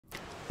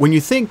When you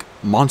think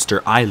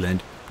Monster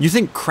Island, you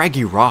think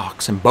craggy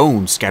rocks and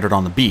bones scattered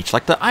on the beach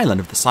like the island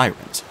of the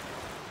Sirens.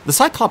 The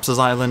Cyclops'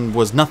 island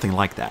was nothing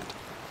like that.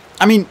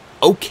 I mean,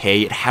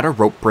 okay, it had a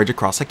rope bridge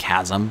across a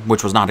chasm,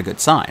 which was not a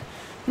good sign.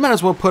 You might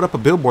as well put up a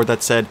billboard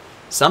that said,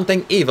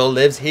 "Something evil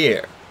lives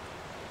here."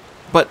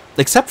 But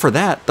except for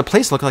that, the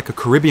place looked like a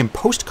Caribbean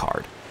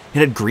postcard. It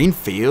had green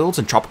fields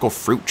and tropical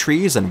fruit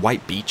trees and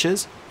white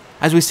beaches.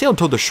 As we sailed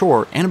toward the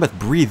shore, Annabeth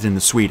breathed in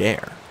the sweet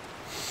air.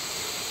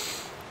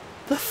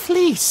 "The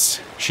fleece,"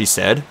 she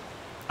said.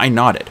 I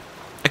nodded.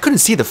 I couldn't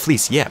see the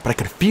fleece yet, but I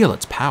could feel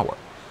its power.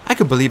 I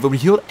could believe it would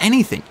heal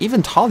anything,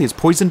 even Talia's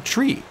poisoned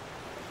tree.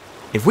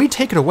 "If we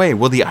take it away,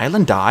 will the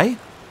island die?"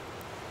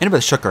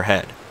 Annabeth shook her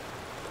head.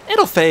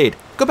 "It'll fade.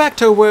 Go back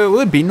to where it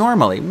would be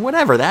normally,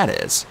 whatever that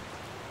is."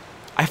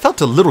 I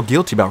felt a little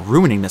guilty about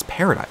ruining this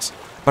paradise,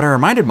 but I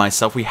reminded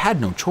myself we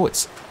had no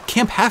choice.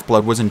 Camp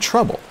Half-Blood was in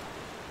trouble.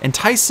 And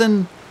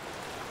Tyson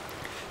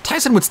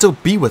would still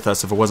be with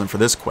us if it wasn't for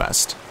this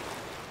quest.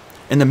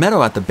 In the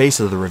meadow at the base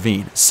of the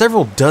ravine,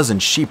 several dozen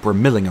sheep were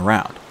milling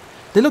around.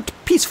 They looked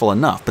peaceful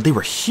enough, but they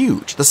were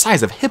huge, the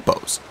size of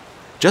hippos.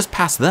 Just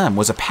past them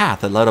was a path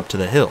that led up to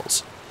the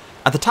hills.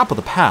 At the top of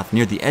the path,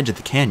 near the edge of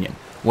the canyon,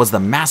 was the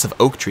massive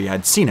oak tree I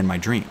had seen in my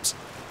dreams.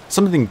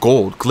 Something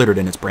gold glittered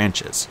in its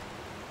branches.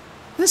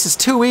 "This is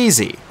too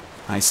easy,"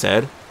 I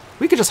said.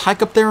 "We could just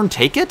hike up there and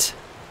take it?"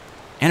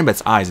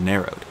 Annabeth's eyes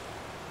narrowed.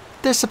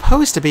 "There's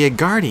supposed to be a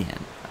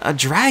guardian, a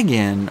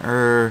dragon,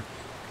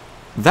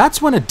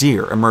 That's when a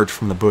deer emerged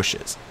from the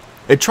bushes.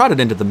 It trotted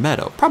into the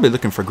meadow, probably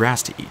looking for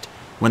grass to eat,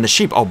 when the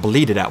sheep all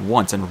bleated at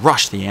once and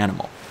rushed the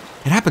animal.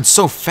 It happened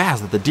so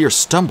fast that the deer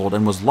stumbled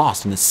and was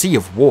lost in a sea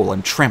of wool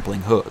and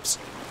trampling hooves.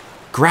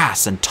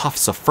 Grass and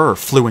tufts of fur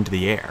flew into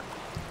the air.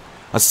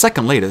 A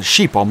second later, the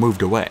sheep all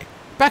moved away,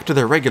 back to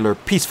their regular,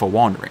 peaceful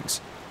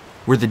wanderings.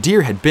 Where the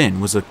deer had been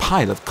was a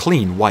pile of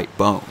clean white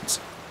bones.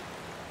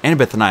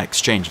 Annabeth and I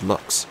exchanged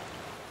looks.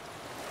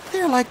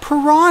 "They're like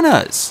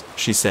piranhas,"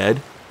 she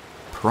said.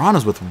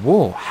 "Piranhas with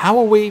wool. How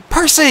will we—"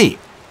 "Percy!"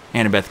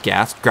 Annabeth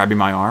gasped, grabbing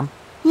my arm.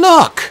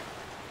 "Look!"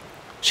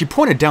 She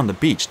pointed down the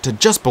beach to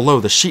just below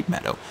the sheep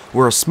meadow,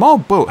 where a small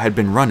boat had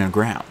been run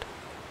aground.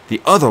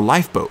 The other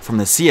lifeboat from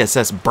the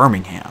CSS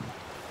Birmingham.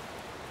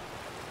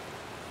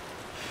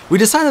 We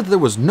decided that there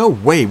was no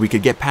way we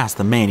could get past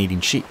the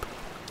man-eating sheep.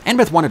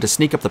 Annabeth wanted to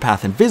sneak up the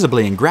path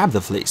invisibly and grab the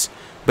fleece,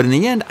 but in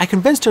the end I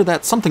convinced her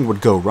that something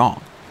would go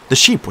wrong. The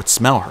sheep would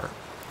smell her.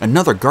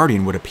 Another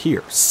guardian would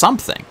appear.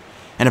 Something.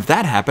 And if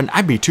that happened,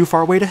 I'd be too far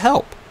away to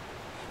help.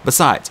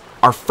 Besides,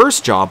 our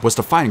first job was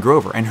to find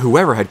Grover and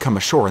whoever had come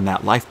ashore in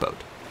that lifeboat,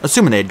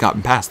 assuming they had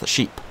gotten past the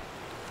sheep.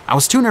 I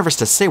was too nervous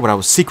to say what I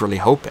was secretly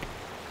hoping,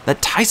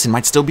 that Tyson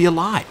might still be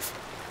alive.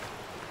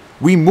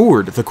 We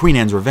moored the Queen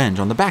Anne's Revenge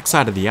on the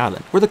backside of the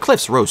island, where the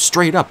cliffs rose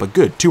straight up a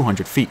good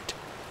 200 feet.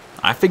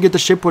 I figured the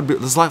ship would be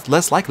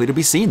less likely to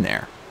be seen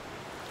there.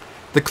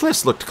 The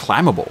cliffs looked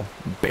climbable,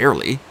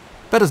 barely,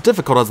 but as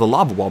difficult as the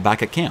lava wall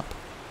back at camp.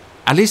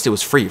 At least it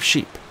was free of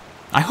sheep.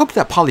 I hoped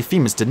that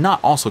Polyphemus did not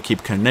also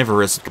keep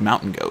carnivorous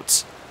mountain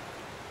goats.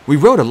 We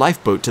rowed a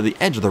lifeboat to the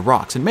edge of the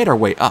rocks and made our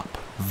way up,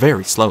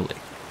 very slowly.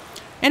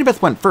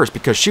 Annabeth went first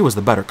because she was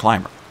the better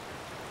climber.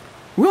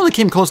 We only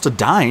came close to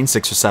dying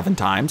 6 or 7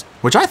 times,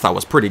 which I thought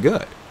was pretty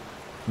good.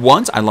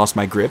 Once I lost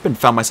my grip and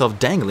found myself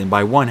dangling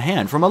by one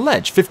hand from a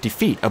ledge 50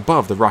 feet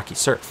above the rocky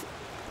surf,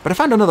 but I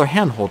found another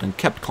handhold and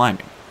kept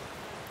climbing.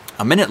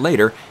 A minute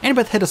later,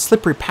 Annabeth hit a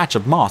slippery patch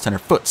of moss and her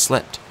foot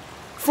slipped.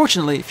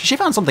 Fortunately, she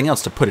found something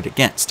else to put it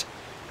against.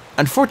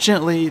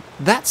 Unfortunately,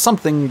 that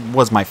something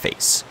was my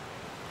face.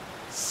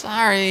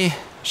 "Sorry,"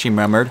 she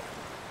murmured.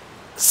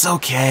 "It's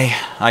okay,"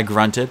 I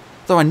grunted,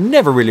 though I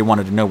never really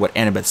wanted to know what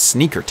Annabeth's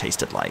sneaker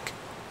tasted like.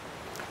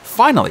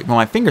 Finally, when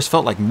my fingers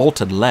felt like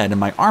molten lead and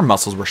my arm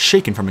muscles were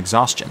shaking from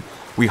exhaustion,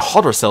 we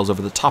hauled ourselves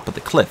over the top of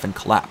the cliff and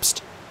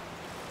collapsed.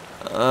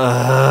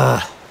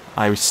 I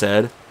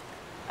said.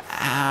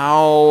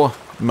 "Ow,"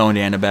 moaned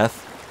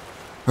Annabeth.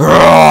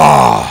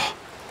 "Ugh,"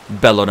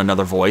 bellowed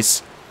another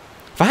voice.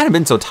 If I hadn't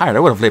been so tired, I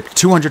would have leaped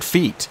 200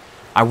 feet.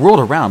 I whirled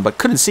around, but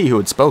couldn't see who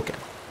had spoken.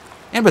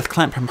 Annabeth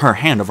clamped her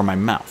hand over my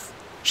mouth.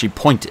 She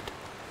pointed.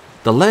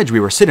 The ledge we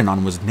were sitting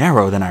on was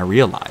narrower than I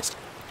realized.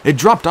 It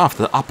dropped off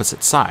to the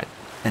opposite side,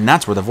 and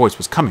that's where the voice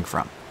was coming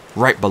from,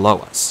 right below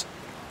us.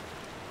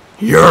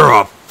 "You're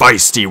a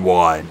feisty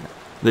one,"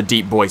 the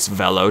deep voice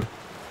bellowed.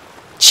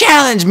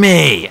 "Challenge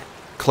me!"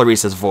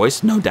 Clarissa's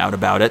voice, no doubt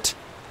about it.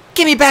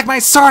 "Give me back my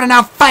sword and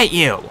I'll fight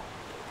you!"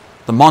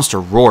 The monster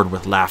roared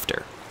with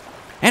laughter.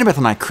 Annabeth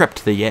and I crept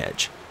to the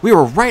edge. We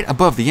were right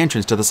above the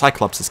entrance to the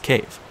Cyclops'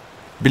 cave.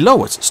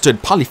 Below us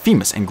stood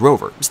Polyphemus and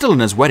Grover, still in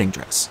his wedding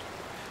dress.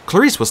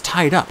 Clarisse was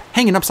tied up,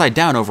 hanging upside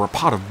down over a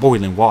pot of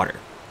boiling water.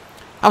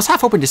 I was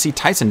half hoping to see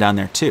Tyson down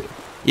there too.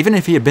 Even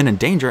if he had been in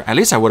danger, at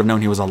least I would have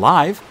known he was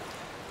alive.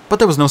 But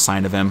there was no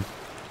sign of him.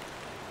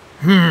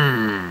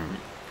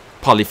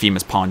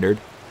 Polyphemus pondered.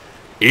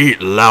 "Eat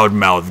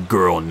loudmouth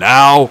girl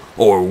now,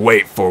 or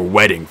wait for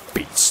wedding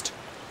feast?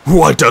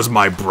 What does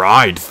my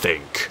bride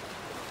think?"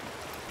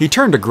 He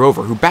turned to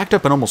Grover, who backed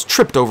up and almost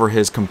tripped over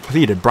his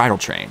completed bridal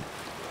train.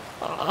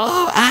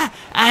 "Oh,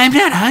 I'm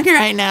not hungry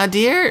right now,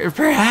 dear.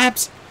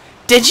 Perhaps.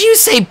 Did you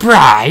say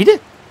bride?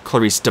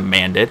 Clarice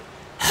demanded.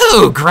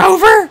 Who,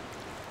 Grover?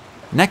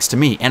 Next to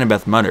me,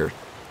 Annabeth muttered,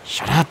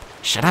 Shut up,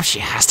 she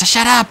has to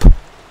shut up.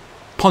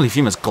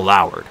 Polyphemus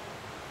glowered.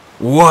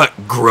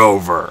 What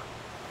Grover?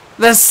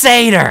 The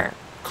satyr,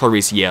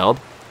 Clarice yelled.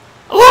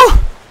 Ooh!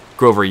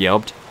 Grover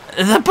yelped.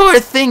 The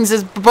poor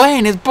thing's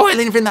brain is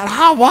boiling from that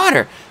hot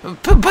water.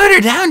 Put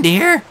her down,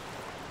 dear.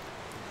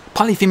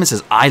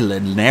 Polyphemus's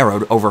eyelid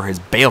narrowed over his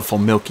baleful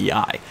milky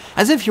eye,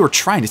 as if he were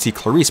trying to see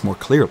Clarice more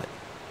clearly.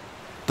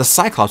 The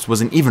Cyclops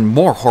was an even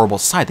more horrible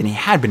sight than he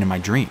had been in my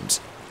dreams,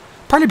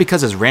 partly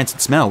because his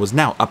rancid smell was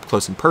now up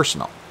close and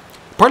personal,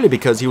 partly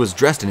because he was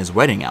dressed in his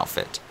wedding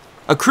outfit,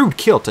 a crude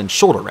kilt and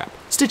shoulder wrap,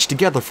 stitched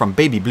together from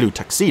baby blue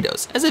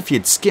tuxedos, as if he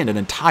had skinned an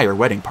entire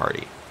wedding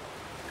party.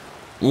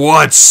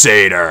 What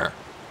satyr?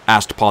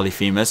 Asked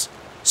Polyphemus.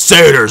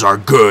 Satyrs are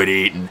good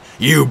eating.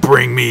 You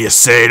bring me a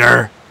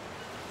satyr?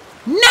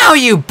 No,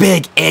 you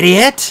big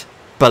idiot,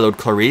 bellowed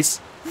Clarice.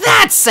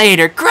 That's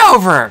Satyr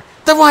Grover,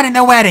 the one in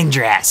the wedding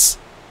dress.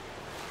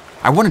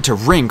 I wanted to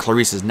wring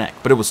Clarice's neck,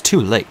 but it was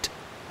too late.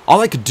 All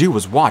I could do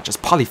was watch as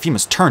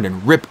Polyphemus turned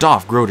and ripped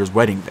off Grover's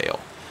wedding veil,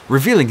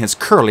 revealing his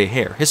curly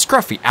hair, his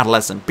scruffy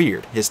adolescent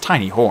beard, his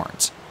tiny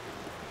horns.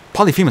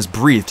 Polyphemus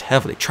breathed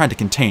heavily, trying to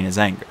contain his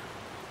anger.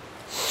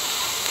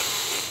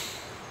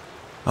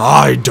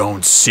 I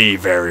don't see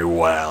very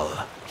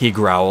well, he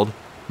growled.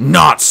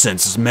 Not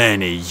since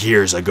many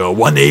years ago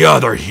when the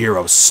other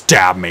hero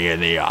stabbed me in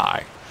the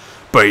eye.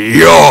 But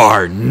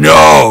you're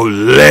no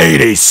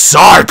Lady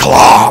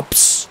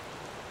Cyclops!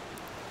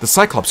 The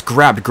Cyclops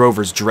grabbed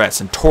Grover's dress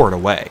and tore it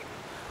away.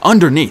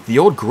 Underneath, the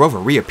old Grover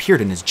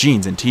reappeared in his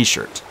jeans and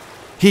t-shirt.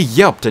 He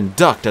yelped and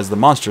ducked as the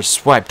monster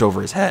swiped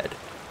over his head.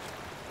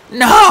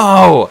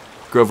 No!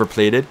 Grover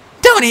pleaded.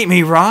 Don't eat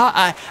me raw.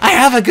 I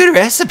have a good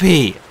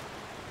recipe.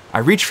 I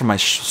reached for my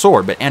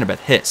sword, but Annabeth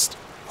hissed.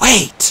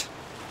 Wait!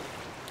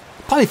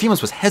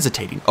 Polyphemus was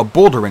hesitating, a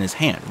boulder in his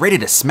hand, ready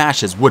to smash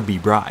his would-be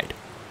bride.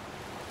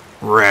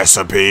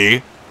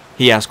 Recipe?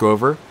 He asked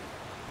Grover.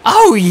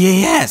 Oh,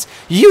 yes.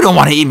 You don't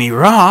want to eat me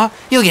raw.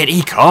 You'll get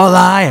E.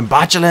 coli and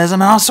botulism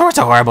and all sorts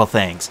of horrible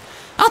things.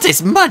 I'll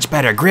taste much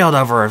better grilled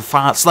over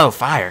a slow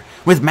fire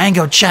with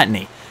mango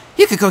chutney.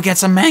 You could go get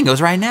some mangoes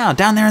right now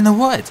down there in the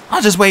woods.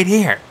 I'll just wait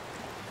here.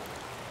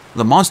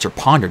 The monster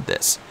pondered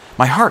this.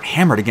 My heart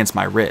hammered against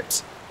my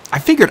ribs. I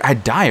figured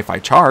I'd die if I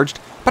charged,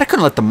 but I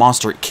couldn't let the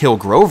monster kill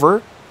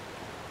Grover.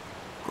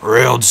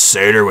 Grilled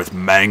satyr with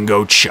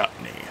mango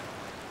chutney,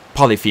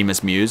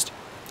 Polyphemus mused.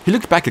 He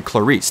looked back at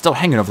Clarice, still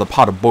hanging over the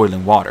pot of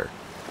boiling water.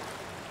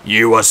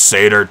 You a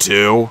satyr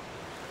too?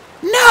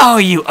 No,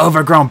 you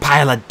overgrown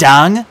pile of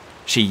dung,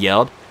 she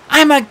yelled.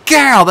 I'm a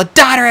girl, the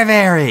daughter of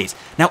Ares.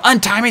 Now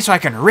untie me so I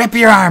can rip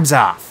your arms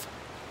off.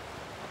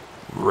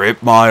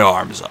 Rip my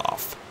arms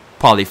off,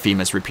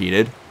 Polyphemus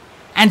repeated.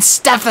 And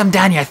stuff them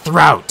down your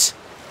throat.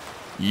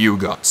 You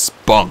got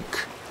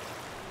spunk.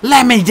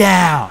 Let me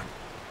down.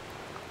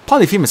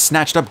 Polyphemus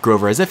snatched up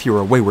Grover as if he were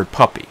a wayward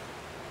puppy.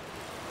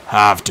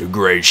 Have to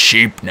graze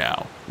sheep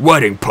now.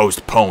 Wedding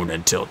postponed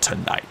until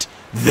tonight.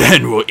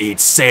 Then we'll eat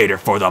satyr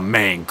for the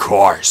main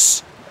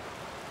course.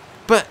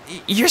 But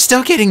you're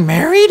still getting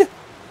married?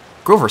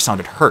 Grover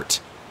sounded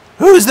hurt.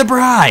 Who's the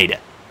bride?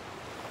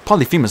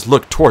 Polyphemus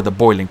looked toward the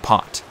boiling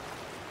pot.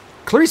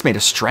 Clarice made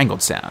a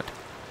strangled sound.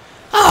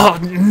 Oh,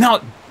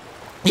 no.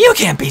 You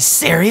can't be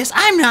serious.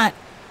 I'm not.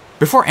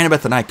 Before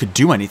Annabeth and I could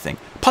do anything,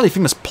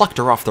 Polyphemus plucked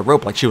her off the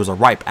rope like she was a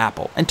ripe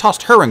apple and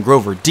tossed her and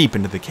Grover deep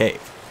into the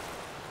cave.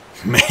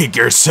 Make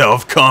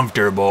yourself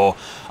comfortable.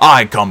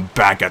 I come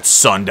back at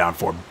sundown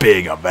for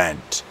big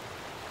event.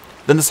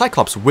 Then the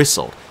Cyclops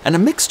whistled, and a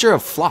mixture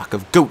of flock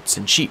of goats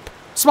and sheep,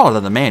 smaller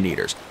than the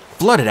man-eaters,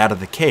 flooded out of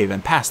the cave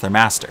and past their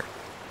master.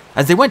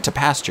 As they went to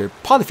pasture,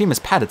 Polyphemus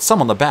patted some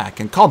on the back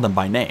and called them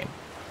by name.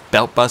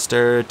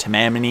 Beltbuster,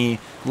 Tamamini,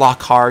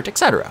 Lockhart,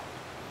 etc.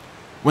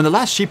 When the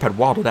last sheep had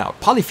waddled out,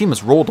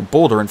 Polyphemus rolled a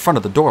boulder in front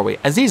of the doorway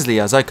as easily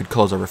as I could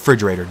close a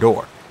refrigerator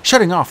door,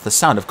 shutting off the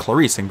sound of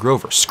Clarice and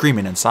Grover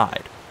screaming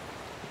inside.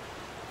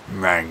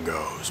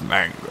 Mangoes,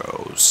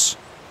 mangoes,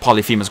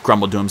 Polyphemus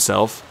grumbled to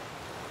himself.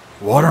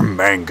 What are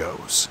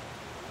mangoes?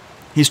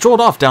 He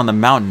strolled off down the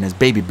mountain in his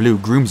baby blue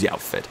groomsy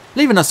outfit,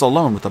 leaving us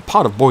alone with a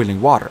pot of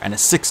boiling water and a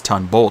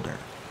 6-ton boulder.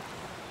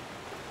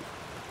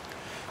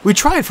 We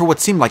tried for what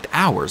seemed like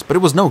hours, but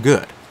it was no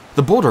good.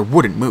 The boulder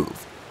wouldn't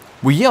move.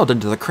 We yelled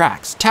into the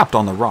cracks, tapped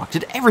on the rock,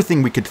 did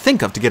everything we could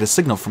think of to get a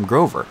signal from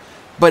Grover,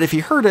 but if he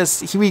heard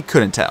us, we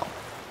couldn't tell.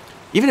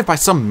 Even if by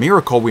some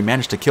miracle we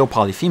managed to kill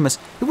Polyphemus,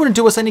 it wouldn't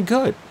do us any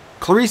good.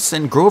 Clarice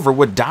and Grover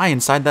would die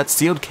inside that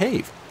sealed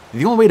cave.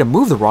 The only way to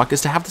move the rock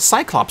is to have the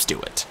Cyclops do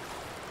it.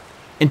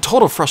 In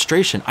total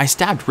frustration, I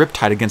stabbed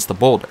Riptide against the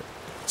boulder.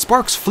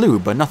 Sparks flew,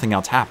 but nothing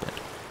else happened.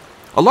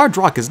 A large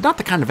rock is not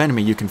the kind of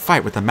enemy you can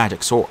fight with a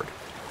magic sword.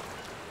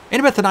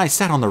 Annabeth and I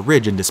sat on the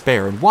ridge in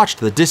despair and watched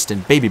the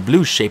distant baby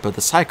blue shape of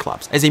the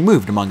Cyclops as he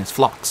moved among his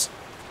flocks.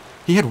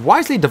 He had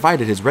wisely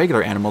divided his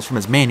regular animals from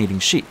his man-eating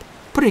sheep,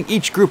 putting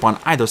each group on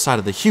either side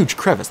of the huge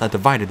crevice that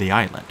divided the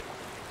island.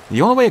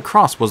 The only way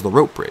across was the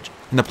rope bridge,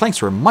 and the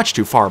planks were much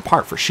too far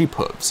apart for sheep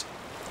hooves.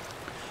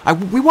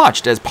 We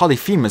watched as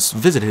Polyphemus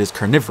visited his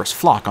carnivorous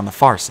flock on the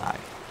far side.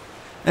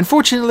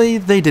 Unfortunately,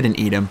 they didn't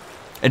eat him.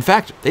 In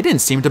fact, they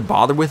didn't seem to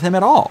bother with him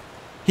at all.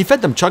 He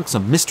fed them chunks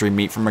of mystery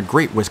meat from a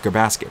great whisker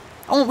basket,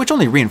 which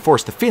only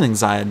reinforced the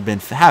feelings I had been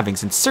having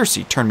since Circe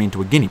turned me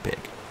into a guinea pig.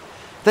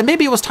 That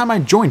maybe it was time I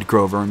joined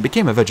Grover and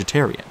became a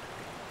vegetarian.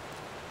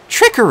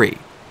 Trickery,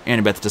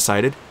 Annabeth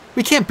decided.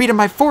 We can't beat him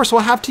by force,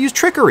 we'll have to use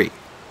trickery.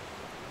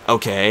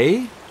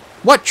 Okay,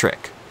 what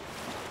trick?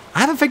 I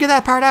haven't figured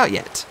that part out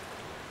yet.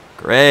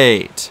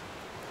 Great.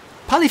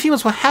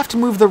 Polyphemus will have to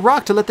move the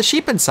rock to let the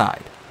sheep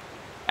inside.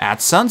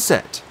 At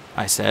sunset,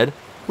 I said,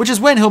 which is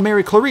when he'll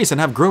marry Clarice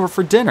and have Grover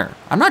for dinner.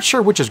 I'm not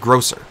sure which is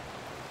grosser.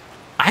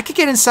 I could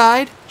get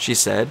inside, she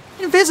said,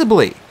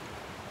 invisibly.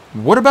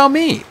 What about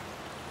me?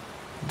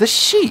 The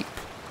sheep,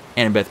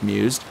 Annabeth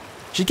mused.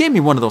 She gave me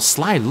one of those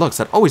sly looks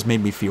that always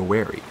made me feel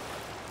wary.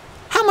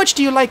 How much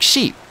do you like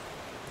sheep?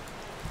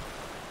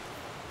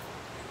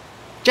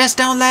 Just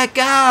don't let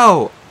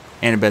go,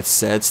 Annabeth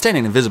said,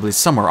 standing invisibly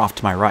somewhere off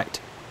to my right.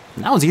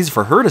 That was easy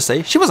for her to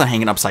say. She wasn't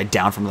hanging upside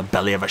down from the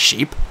belly of a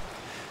sheep.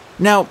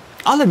 Now,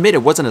 I'll admit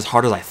it wasn't as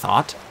hard as I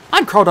thought.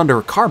 I'd crawled under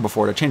a car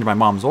before to change my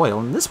mom's oil,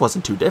 and this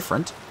wasn't too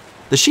different.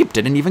 The sheep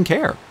didn't even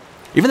care.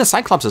 Even the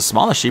Cyclops'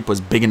 smallest sheep was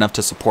big enough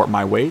to support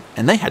my weight,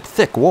 and they had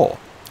thick wool.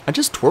 I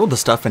just twirled the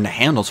stuff into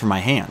handles for my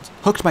hands,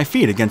 hooked my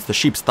feet against the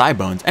sheep's thigh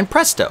bones, and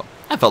presto,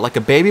 I felt like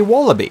a baby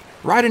wallaby,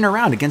 riding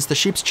around against the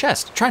sheep's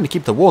chest, trying to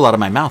keep the wool out of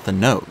my mouth and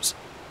nose.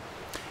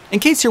 In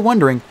case you're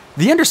wondering,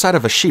 the underside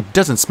of a sheep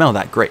doesn't smell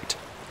that great.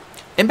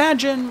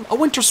 Imagine a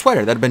winter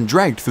sweater that had been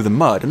dragged through the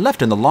mud and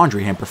left in the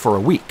laundry hamper for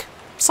a week.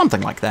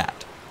 Something like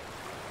that.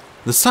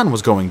 The sun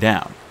was going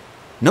down.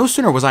 No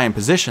sooner was I in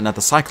position that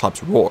the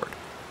Cyclops roared.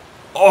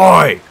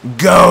 Oi,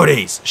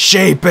 goaties,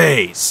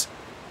 sheepies!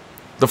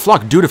 The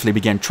flock dutifully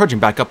began trudging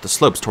back up the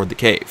slopes toward the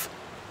cave.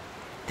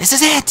 This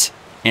is it,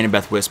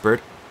 Annabeth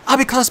whispered. I'll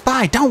be close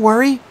by, don't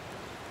worry.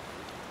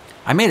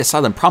 I made a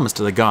silent promise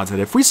to the gods that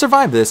if we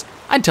survived this,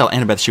 I'd tell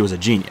Annabeth she was a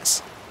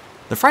genius.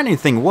 The frightening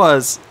thing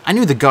was, I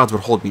knew the gods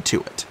would hold me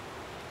to it.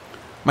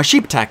 My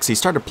sheep taxi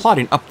started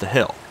plodding up the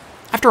hill.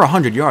 After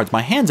 100 yards,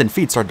 my hands and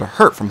feet started to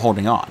hurt from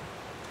holding on.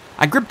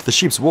 I gripped the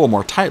sheep's wool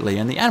more tightly,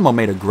 and the animal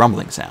made a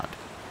grumbling sound.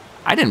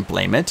 I didn't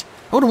blame it.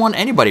 I wouldn't want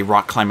anybody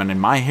rock climbing in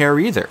my hair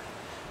either.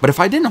 But if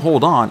I didn't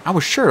hold on, I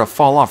was sure to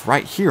fall off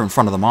right here in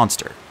front of the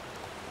monster.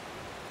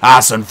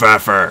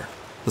 Hassenpfeffer,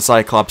 the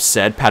Cyclops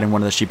said, patting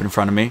one of the sheep in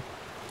front of me.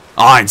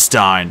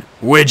 Einstein,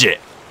 Widget.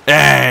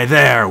 Hey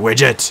there,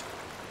 Widget.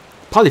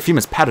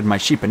 Polyphemus patted my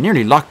sheep and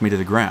nearly locked me to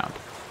the ground.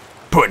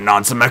 Putting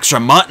on some extra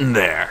mutton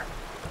there.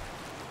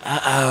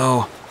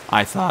 Uh-oh,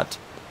 I thought.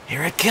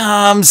 Here it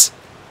comes.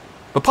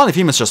 But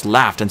Polyphemus just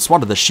laughed and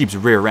swatted the sheep's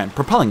rear end,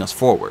 propelling us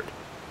forward.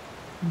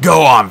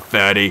 Go on,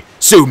 fatty.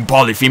 Soon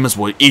Polyphemus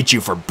will eat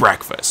you for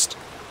breakfast.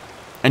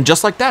 And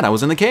just like that, I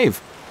was in the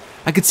cave.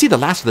 I could see the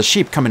last of the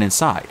sheep coming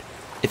inside.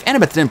 If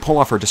Annabeth didn't pull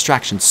off her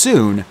distraction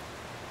soon...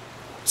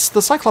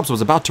 The Cyclops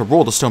was about to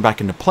roll the stone back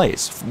into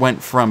place, when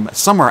from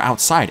somewhere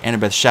outside,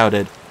 Annabeth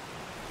shouted,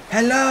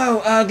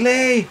 Hello,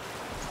 ugly!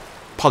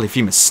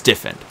 Polyphemus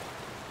stiffened.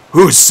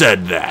 Who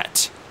said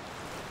that?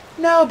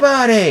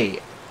 Nobody!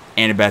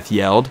 Annabeth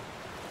yelled.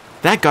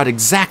 That got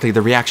exactly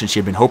the reaction she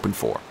had been hoping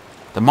for.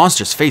 The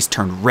monster's face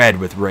turned red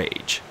with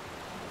rage.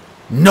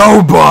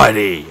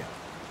 Nobody!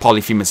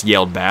 Polyphemus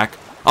yelled back.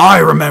 I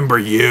remember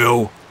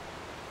you!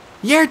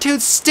 You're too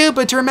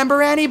stupid to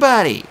remember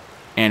anybody!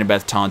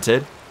 Annabeth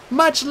taunted.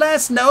 Much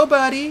less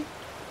nobody.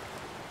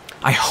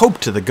 I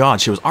hoped to the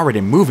gods she was already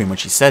moving when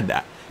she said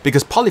that,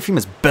 because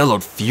Polyphemus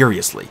bellowed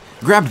furiously,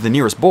 grabbed the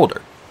nearest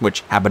boulder,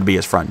 which happened to be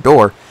his front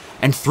door,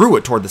 and threw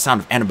it toward the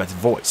sound of Annabeth's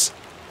voice.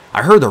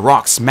 I heard the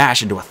rock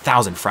smash into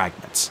 1,000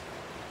 fragments.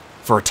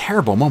 For a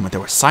terrible moment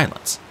there was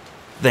silence.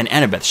 Then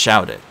Annabeth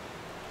shouted,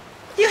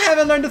 You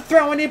haven't learned to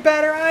throw any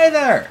better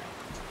either!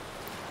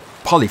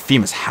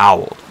 Polyphemus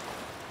howled.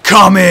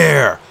 Come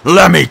here!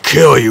 Let me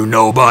kill you,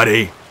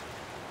 nobody!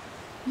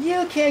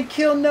 You can't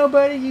kill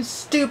nobody, you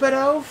stupid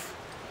oaf,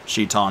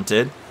 she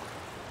taunted.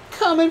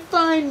 Come and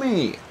find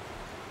me.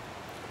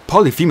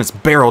 Polyphemus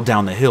barreled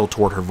down the hill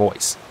toward her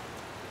voice.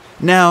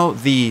 Now,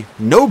 the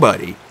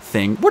nobody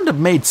thing wouldn't have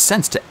made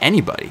sense to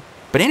anybody,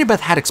 but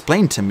Annabeth had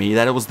explained to me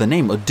that it was the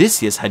name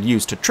Odysseus had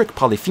used to trick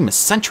Polyphemus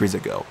centuries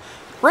ago,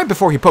 right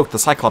before he poked the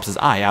Cyclops'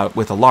 eye out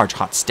with a large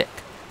hot stick.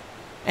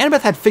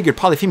 Annabeth had figured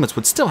Polyphemus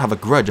would still have a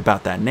grudge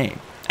about that name,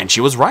 and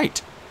she was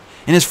right.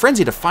 In his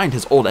frenzy to find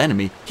his old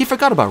enemy, he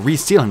forgot about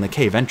resealing the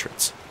cave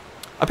entrance.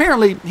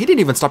 Apparently, he didn't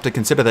even stop to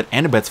consider that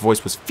Annabeth's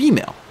voice was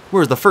female,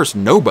 whereas the first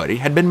nobody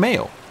had been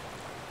male.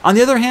 On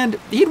the other hand,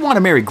 he'd want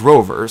to marry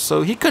Grover,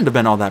 so he couldn't have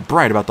been all that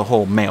bright about the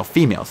whole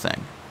male-female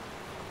thing.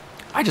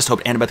 I just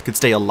hoped Annabeth could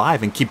stay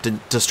alive and keep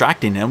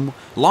distracting him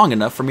long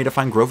enough for me to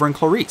find Grover and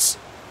Clarice.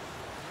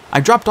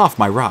 I dropped off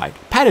my ride,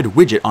 patted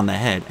Widget on the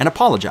head, and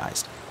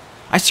apologized.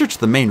 I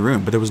searched the main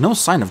room, but there was no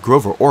sign of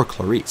Grover or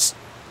Clarice.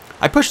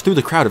 I pushed through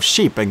the crowd of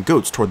sheep and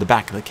goats toward the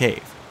back of the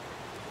cave.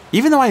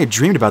 Even though I had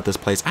dreamed about this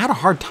place, I had a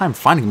hard time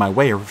finding my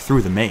way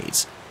through the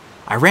maze.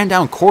 I ran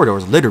down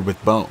corridors littered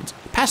with bones,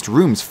 past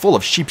rooms full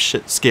of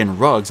sheepskin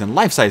rugs and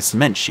life-size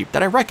cement sheep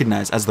that I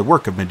recognized as the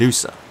work of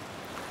Medusa.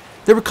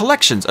 There were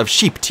collections of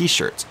sheep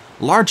t-shirts,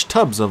 large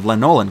tubs of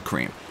lanolin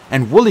cream,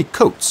 and woolly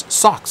coats,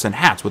 socks, and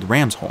hats with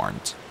ram's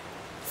horns.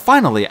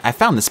 Finally, I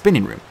found the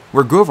spinning room,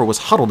 where Grover was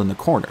huddled in the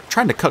corner,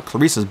 trying to cut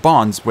Clarice's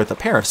bonds with a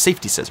pair of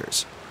safety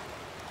scissors.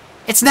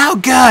 It's no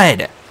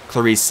good,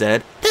 Clarice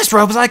said. This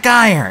rope's like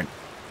iron.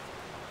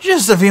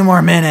 Just a few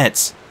more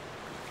minutes.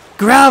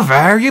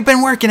 Grover, you've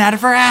been working at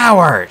it for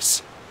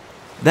hours.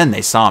 Then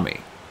they saw me.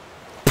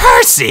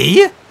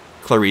 Percy,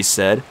 Clarice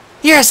said.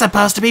 You're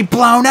supposed to be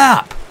blown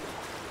up.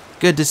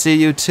 Good to see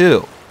you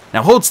too.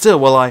 Now hold still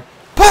while I...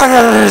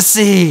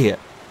 Percy!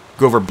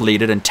 Grover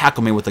bleated and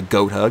tackled me with a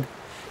goat hug.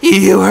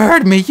 You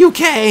heard me, you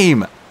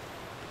came.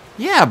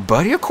 Yeah,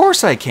 buddy, of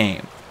course I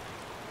came.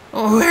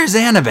 Where's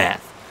Annabeth?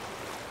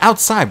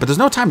 Outside, but there's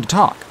no time to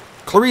talk.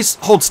 Clarice,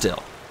 hold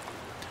still.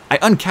 I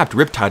uncapped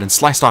Riptide and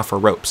sliced off her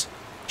ropes.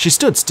 She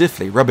stood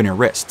stiffly, rubbing her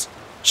wrists.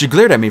 She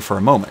glared at me for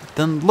a moment,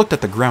 then looked at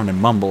the ground and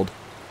mumbled,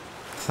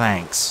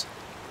 "Thanks."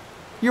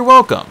 "You're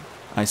welcome,"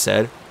 I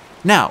said.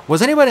 "Now,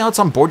 was anybody else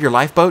on board your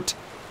lifeboat?"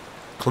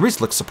 Clarice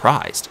looked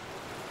surprised.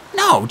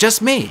 No,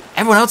 just me.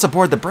 Everyone else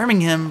aboard the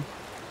Birmingham...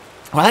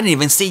 Well, I didn't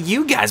even see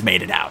you guys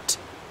made it out.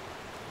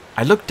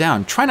 I looked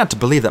down, trying not to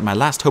believe that my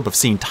last hope of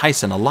seeing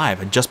Tyson alive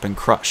had just been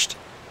crushed.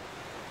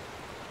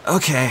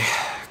 "Okay,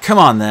 come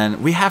on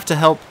then, we have to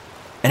help."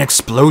 An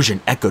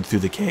explosion echoed through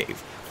the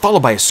cave,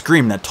 followed by a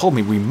scream that told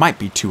me we might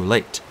be too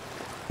late.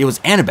 It was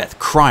Annabeth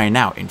crying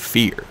out in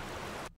fear.